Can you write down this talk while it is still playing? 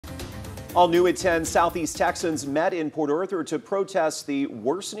All new at 10, Southeast Texans met in Port Arthur to protest the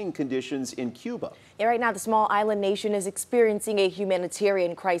worsening conditions in Cuba. Yeah, right now, the small island nation is experiencing a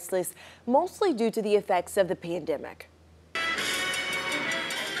humanitarian crisis, mostly due to the effects of the pandemic.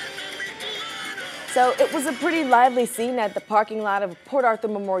 So it was a pretty lively scene at the parking lot of Port Arthur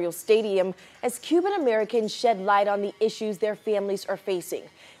Memorial Stadium as Cuban Americans shed light on the issues their families are facing.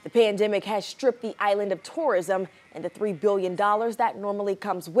 The pandemic has stripped the island of tourism and the $3 billion that normally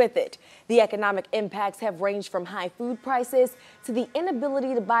comes with it. The economic impacts have ranged from high food prices to the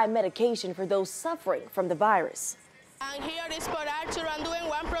inability to buy medication for those suffering from the virus. I'm here in Port Arthur. I'm doing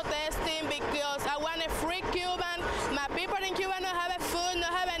one protesting because I want a free Cuban. My people in Cuba don't have food, don't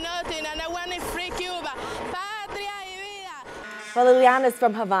have nothing, and I want a free Cuba. Patria y vida. Well, Liliana's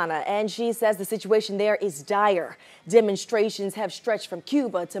from Havana, and she says the situation there is dire. Demonstrations have stretched from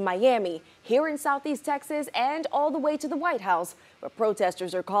Cuba to Miami, here in Southeast Texas, and all the way to the White House, where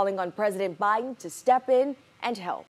protesters are calling on President Biden to step in and help.